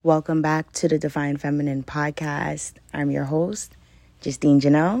Welcome back to the Divine Feminine podcast. I'm your host, Jestine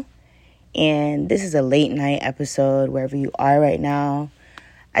Jonel, and this is a late night episode wherever you are right now.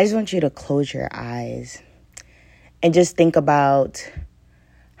 I just want you to close your eyes and just think about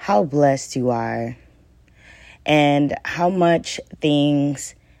how blessed you are and how much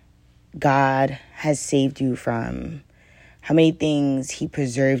things God has saved you from, how many things He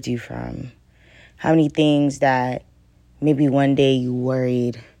preserved you from, how many things that maybe one day you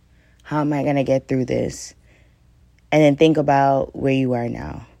worried, how am I going to get through this? And then think about where you are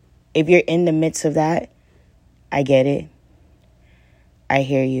now. If you're in the midst of that, I get it. I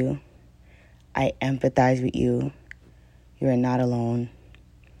hear you. I empathize with you. You are not alone.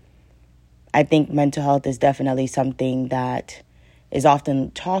 I think mental health is definitely something that is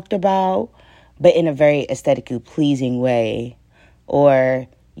often talked about, but in a very aesthetically pleasing way. Or,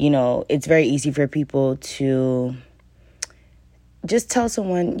 it's very easy for people to just tell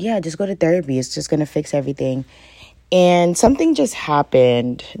someone, just go to therapy. It's just going to fix everything. And something just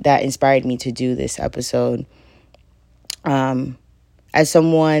happened that inspired me to do this episode. As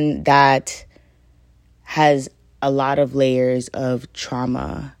someone that has a lot of layers of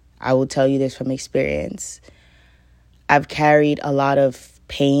trauma, I will tell you this from experience. I've carried a lot of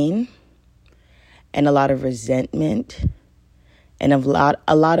pain and a lot of resentment and a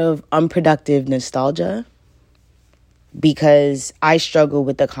lot of unproductive nostalgia, because I struggle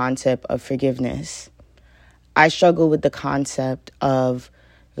with the concept of forgiveness. I struggle with the concept of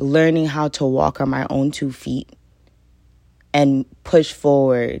learning how to walk on my own 2 feet and push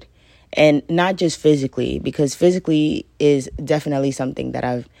forward. And not just physically, because physically is definitely something that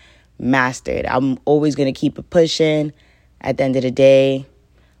I've mastered. I'm always going to keep it pushing. At the end of the day,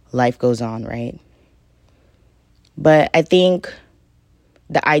 life goes on, right? But I think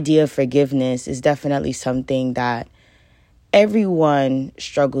the idea of forgiveness is definitely something that everyone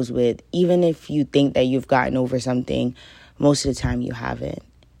struggles with. Even if you think that you've gotten over something, most of the time you haven't.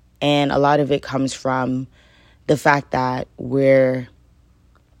 And a lot of it comes from the fact that we're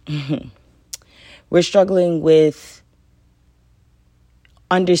struggling with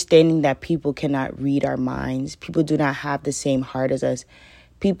understanding that people cannot read our minds. People do not have the same heart as us.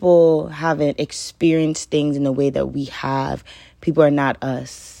 People haven't experienced things in the way that we have. People are not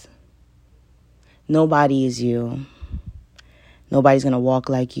us. Nobody is you. Nobody's going to walk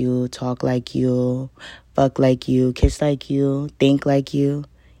like you, talk like you, fuck like you, kiss like you, think like you,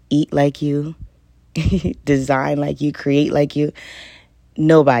 eat like you, design like you, create like you.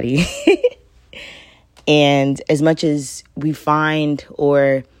 Nobody. And as much as we find,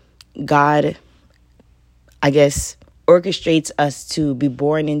 or God, I guess, orchestrates us to be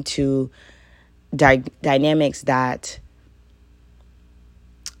born into dynamics that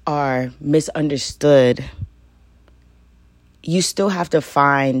are misunderstood, you still have to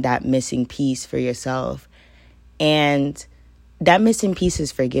find that missing piece for yourself. And that missing piece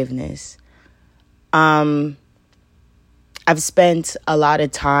is forgiveness. I've spent a lot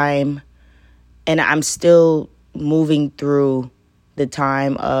of time, and I'm still moving through the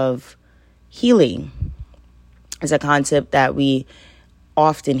time of healing. It's a concept that we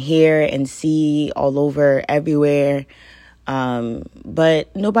often hear and see all over, everywhere.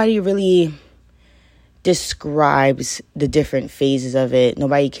 But nobody really describes the different phases of it.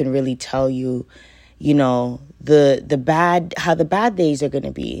 Nobody can really tell you, how the bad days are going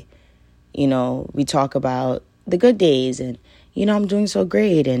to be. We talk about the good days and, I'm doing so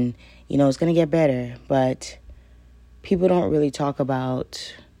great and, it's going to get better. But people don't really talk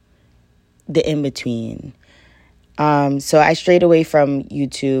about the in-between. So I strayed away from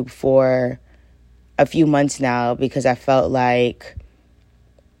YouTube for a few months now because I felt like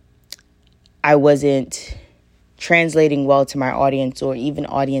I wasn't translating well to my audience, or even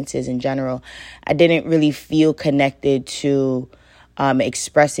audiences in general. I didn't really feel connected to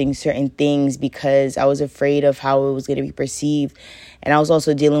expressing certain things because I was afraid of how it was going to be perceived. And I was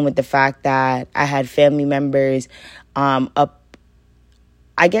also dealing with the fact that I had family members up,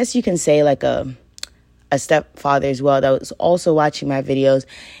 I guess you can say like a stepfather as well, that was also watching my videos.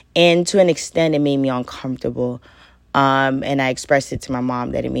 And to an extent, it made me uncomfortable. And I expressed it to my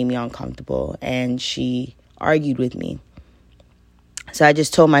mom that it made me uncomfortable, and she argued with me. So I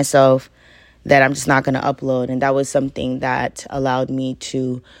just told myself that I'm just not going to upload. And that was something that allowed me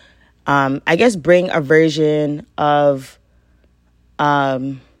to, I guess, bring a version of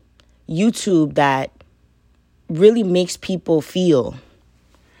YouTube that really makes people feel.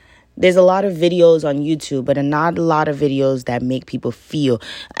 There's a lot of videos on YouTube, but not a lot of videos that make people feel.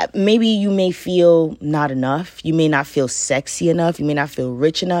 Maybe you may feel not enough. You may not feel sexy enough. You may not feel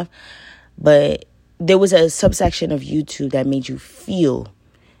rich enough. But there was a subsection of YouTube that made you feel.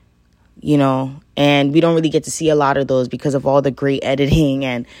 and we don't really get to see a lot of those because of all the great editing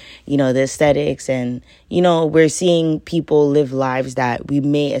and, the aesthetics. And, we're seeing people live lives that we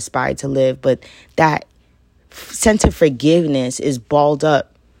may aspire to live, but that sense of forgiveness is balled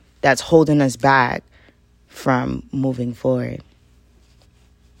up. That's holding us back from moving forward.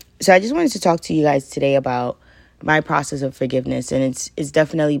 So I just wanted to talk to you guys today about my process of forgiveness. And it's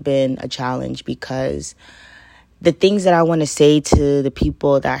definitely been a challenge because the things that I want to say to the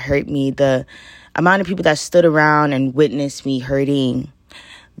people that hurt me, the amount of people that stood around and witnessed me hurting,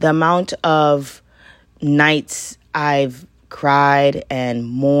 the amount of nights I've cried and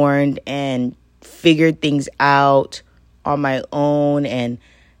mourned and figured things out on my own and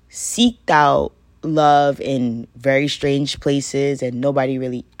seeked out love in very strange places, and nobody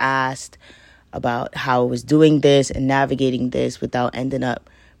really asked about how I was doing this and navigating this without ending up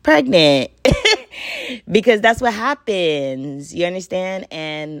pregnant. Because that's what happens, you understand?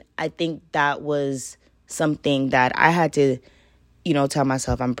 And I think that was something that I had to, tell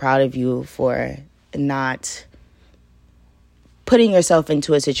myself, I'm proud of you for not putting yourself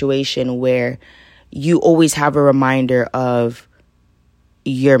into a situation where you always have a reminder of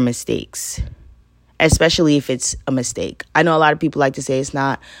your mistakes, especially if it's a mistake. I know a lot of people like to say it's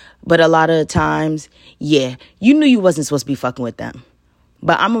not, but a lot of the times, yeah, you knew you wasn't supposed to be fucking with them.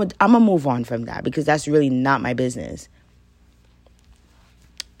 But I'm gonna move on from that because that's really not my business.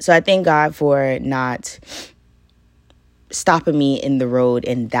 So I thank God for not stopping me in the road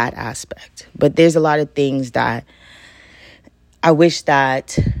in that aspect. But there's a lot of things that I wish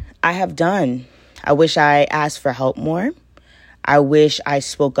that I have done. I wish I asked for help more. I wish I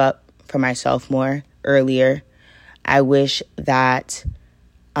spoke up for myself more earlier. I wish that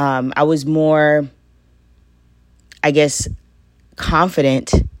I was more,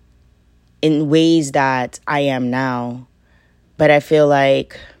 confident in ways that I am now. But I feel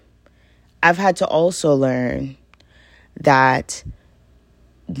like I've had to also learn that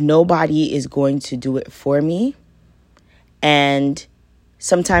nobody is going to do it for me. And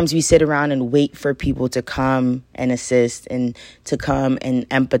sometimes we sit around and wait for people to come and assist and to come and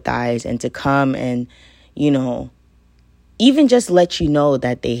empathize and to come and, even just let you know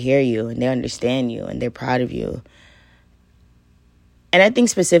that they hear you and they understand you and they're proud of you. And I think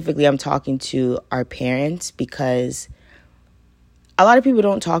specifically I'm talking to our parents because a lot of people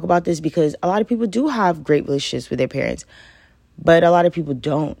don't talk about this because a lot of people do have great relationships with their parents, but a lot of people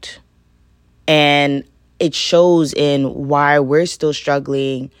don't. And it shows in why we're still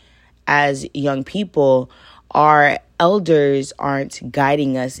struggling as young people. Our elders aren't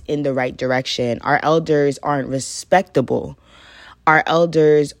guiding us in the right direction. Our elders aren't respectable. Our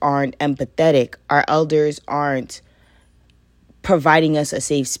elders aren't empathetic. Our elders aren't providing us a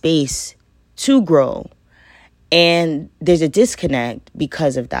safe space to grow. And there's a disconnect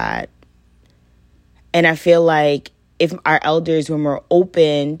because of that. And I feel like if our elders were more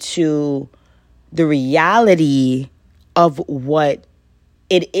open to the reality of what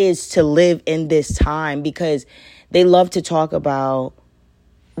it is to live in this time, because they love to talk about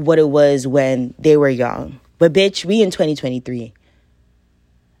what it was when they were young. But bitch, we in 2023.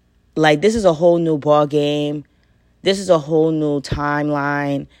 Like, this is a whole new ball game. This is a whole new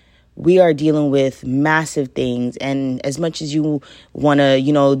timeline. We are dealing with massive things. And as much as you want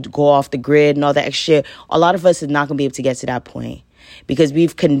to, go off the grid and all that extra shit, a lot of us is not going to be able to get to that point because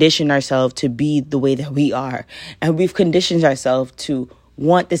we've conditioned ourselves to be the way that we are. And we've conditioned ourselves to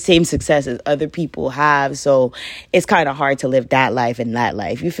want the same success as other people have. So it's kind of hard to live that life and that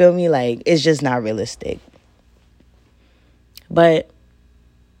life. You feel me? Like, it's just not realistic. But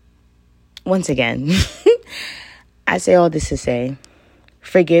once again, I say all this to say,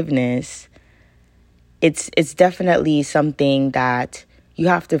 forgiveness, it's definitely something that you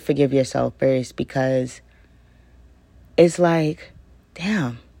have to forgive yourself first, because it's like,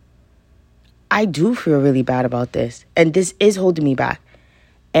 damn, I do feel really bad about this. And this is holding me back.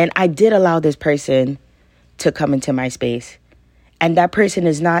 And I did allow this person to come into my space. And that person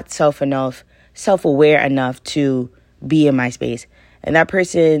is not self-aware enough to be in my space. And that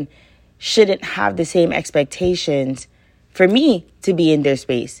person shouldn't have the same expectations for me to be in their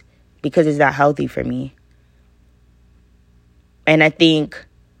space, because it's not healthy for me. And I think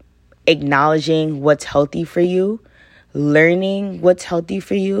acknowledging what's healthy for you, learning what's healthy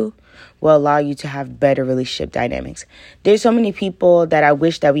for you, will allow you to have better relationship dynamics. There's so many people that I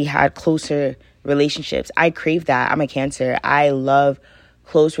wish that we had closer relationships. I crave that. I'm a Cancer. I love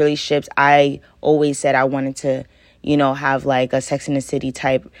close relationships. I always said I wanted to, have like a Sex and the City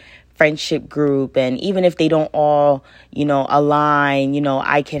type friendship group. And even if they don't all, align,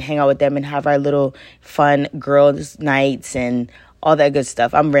 I can hang out with them and have our little fun girls' nights and all that good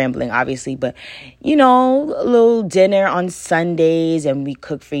stuff. I'm rambling, obviously, but, a little dinner on Sundays, and we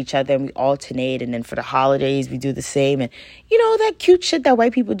cook for each other, and we alternate, and then for the holidays, we do the same, and, that cute shit that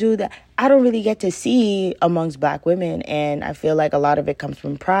white people do that I don't really get to see amongst Black women, and I feel like a lot of it comes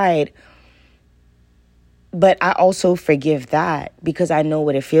from pride, but I also forgive that because I know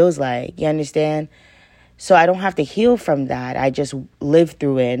what it feels like, you understand? So I don't have to heal from that. I just live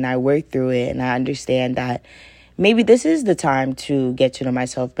through it, and I work through it, and I understand that maybe this is the time to get to know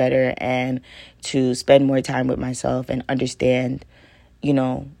myself better and to spend more time with myself and understand,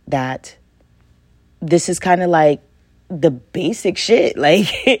 that this is kind of like the basic shit. Like,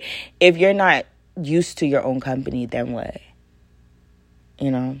 if you're not used to your own company, then what?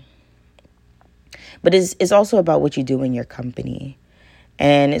 But it's also about what you do in your company.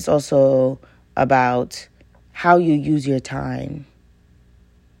 And it's also about how you use your time.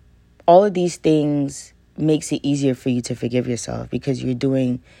 All of these things makes it easier for you to forgive yourself because you're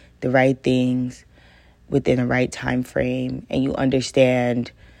doing the right things within the right time frame, and you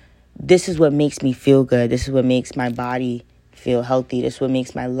understand this is what makes me feel good. This is what makes my body feel healthy. This is what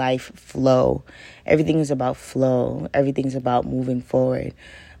makes my life flow. Everything is about flow. Everything's about moving forward.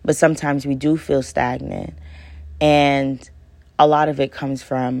 But sometimes we do feel stagnant, and a lot of it comes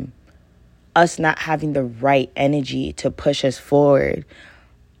from us not having the right energy to push us forward,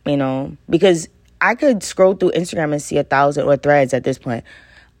 because I could scroll through Instagram and see 1,000 or threads at this point,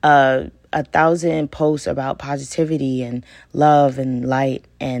 1,000 posts about positivity and love and light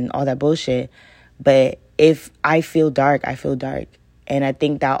and all that bullshit. But if I feel dark, I feel dark. And I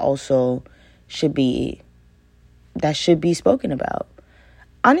think that also should be spoken about.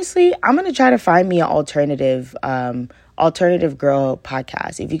 Honestly, I'm going to try to find me an alternative girl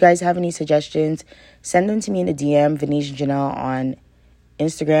podcast. If you guys have any suggestions, send them to me in the DM, Jestine Jonel on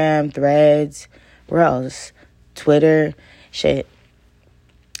Instagram, Threads, where else? Twitter, shit.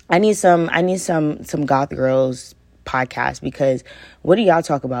 I need some goth girls podcast, because what do y'all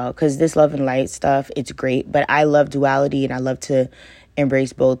talk about? Because this love and light stuff, it's great, but I love duality and I love to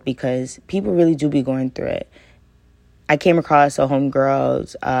embrace both because people really do be going through it. I came across a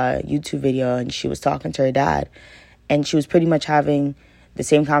homegirl's YouTube video, and she was talking to her dad, and she was pretty much having the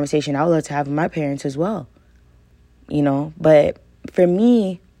same conversation I would love to have with my parents as well. But for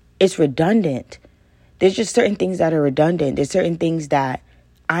me, it's redundant. There's just certain things that are redundant. There's certain things that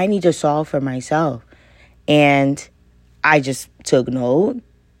I need to solve for myself. And I just took note.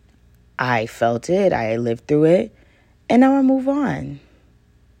 I felt it. I lived through it. And now I move on.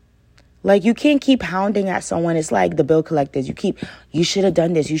 Like, you can't keep hounding at someone. It's like the bill collectors. You should have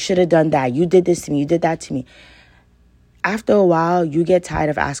done this. You should have done that. You did this to me. You did that to me. After a while, you get tired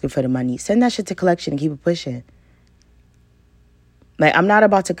of asking for the money. Send that shit to collection and keep it pushing. Like, I'm not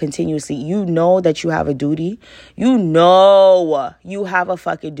about to continuously, that you have a duty. You have a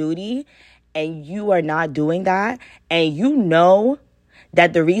fucking duty, and you are not doing that. And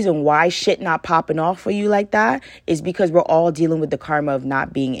that the reason why shit not popping off for you like that is because we're all dealing with the karma of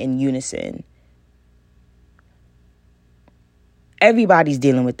not being in unison. Everybody's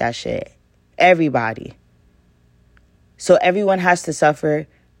dealing with that shit. Everybody. So everyone has to suffer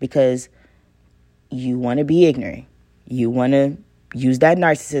because you want to be ignorant. You want to use that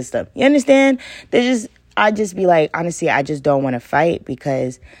narcissism. You understand? I just be like, honestly, I just don't want to fight,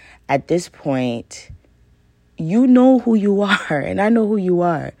 because at this point, you know who you are, and I know who you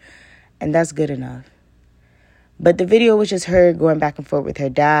are, and that's good enough. But the video was just her going back and forth with her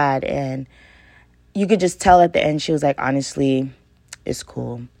dad, and you could just tell at the end she was like, honestly, it's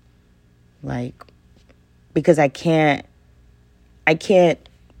cool. Like, because I can't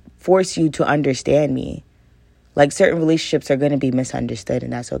force you to understand me. Like, certain relationships are going to be misunderstood,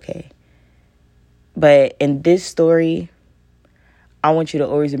 and that's okay. But in this story, I want you to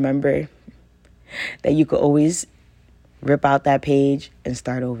always remember that you could always rip out that page and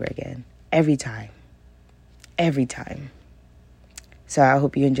start over again. Every time. Every time. So I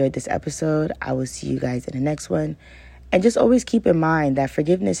hope you enjoyed this episode. I will see you guys in the next one. And just always keep in mind that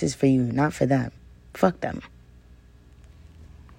forgiveness is for you, not for them. Fuck them.